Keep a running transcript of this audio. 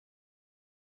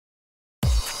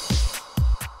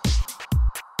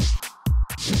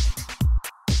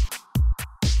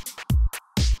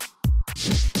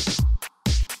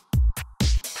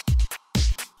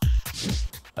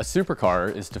A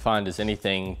supercar is defined as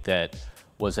anything that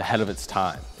was ahead of its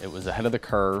time. It was ahead of the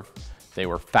curve, they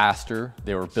were faster,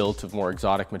 they were built of more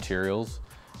exotic materials,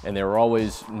 and they were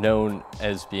always known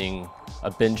as being a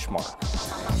benchmark.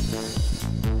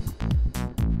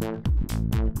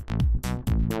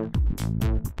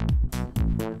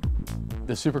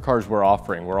 The supercars we're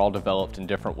offering were all developed in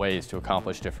different ways to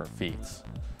accomplish different feats.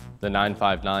 The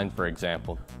 959, for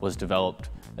example, was developed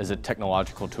as a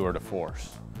technological tour de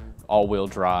force. All-wheel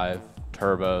drive,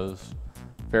 turbos,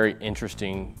 very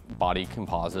interesting body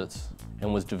composites,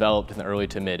 and was developed in the early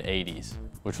to mid-80s,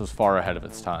 which was far ahead of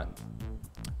its time.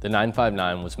 The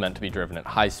 959 was meant to be driven at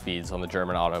high speeds on the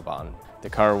German Autobahn. The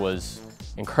car was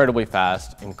incredibly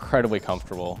fast, incredibly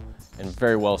comfortable, and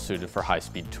very well suited for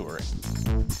high-speed touring.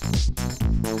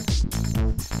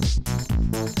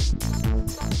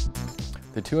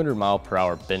 The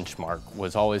 200-mile-per-hour benchmark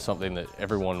was always something that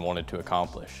everyone wanted to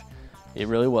accomplish. It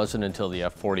really wasn't until the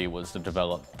F40 was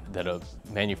developed that a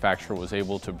manufacturer was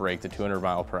able to break the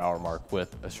 200-mile-per-hour mark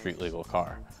with a street-legal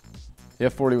car. The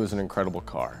F40 was an incredible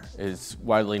car. It's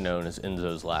widely known as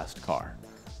Enzo's last car.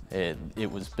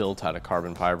 It was built out of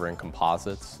carbon fiber and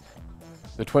composites.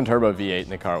 The twin-turbo V8 in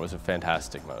the car was a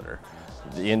fantastic motor.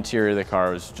 The interior of the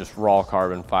car was just raw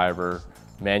carbon fiber,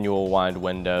 manual wind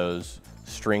windows,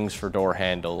 strings for door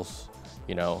handles.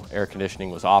 You know, air conditioning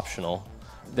was optional.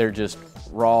 They're just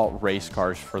raw race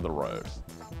cars for the road.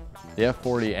 The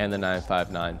F40 and the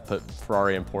 959 put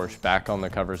Ferrari and Porsche back on the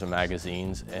covers of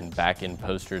magazines and back in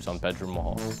posters on bedroom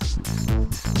walls.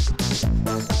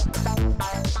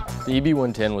 The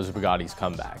EB110 was Bugatti's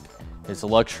comeback. It's a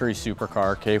luxury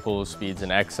supercar capable of speeds in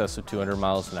excess of 200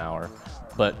 miles an hour,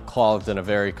 but clothed in a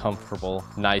very comfortable,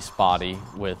 nice body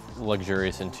with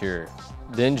luxurious interior.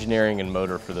 The engineering and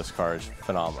motor for this car is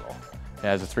phenomenal. It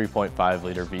has a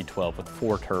 3.5-liter V12 with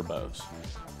 4 turbos.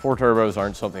 4 turbos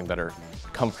aren't something that are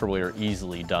comfortably or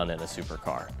easily done in a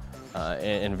supercar,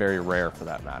 and very rare for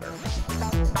that matter.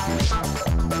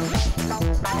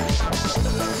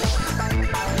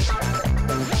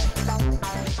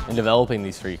 In developing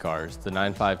these 3 cars, the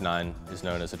 959 is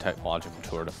known as a technological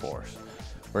tour de force,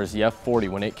 whereas the F40,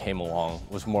 when it came along,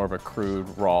 was more of a crude,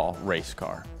 raw race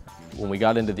car. When we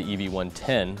got into the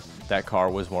EB110, that car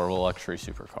was more of a luxury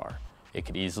supercar. It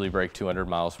could easily break 200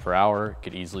 miles per hour, it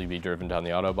could easily be driven down the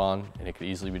Autobahn, and it could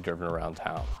easily be driven around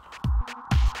town.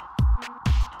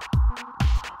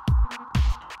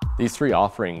 These 3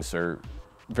 offerings are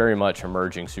very much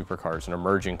emerging supercars and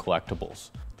emerging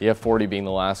collectibles. The F40 being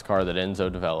the last car that Enzo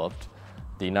developed,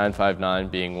 the 959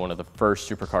 being one of the first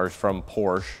supercars from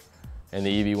Porsche, and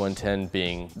the EB110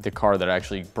 being the car that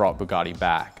actually brought Bugatti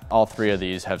back. All 3 of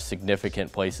these have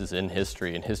significant places in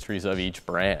history and histories of each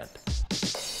brand.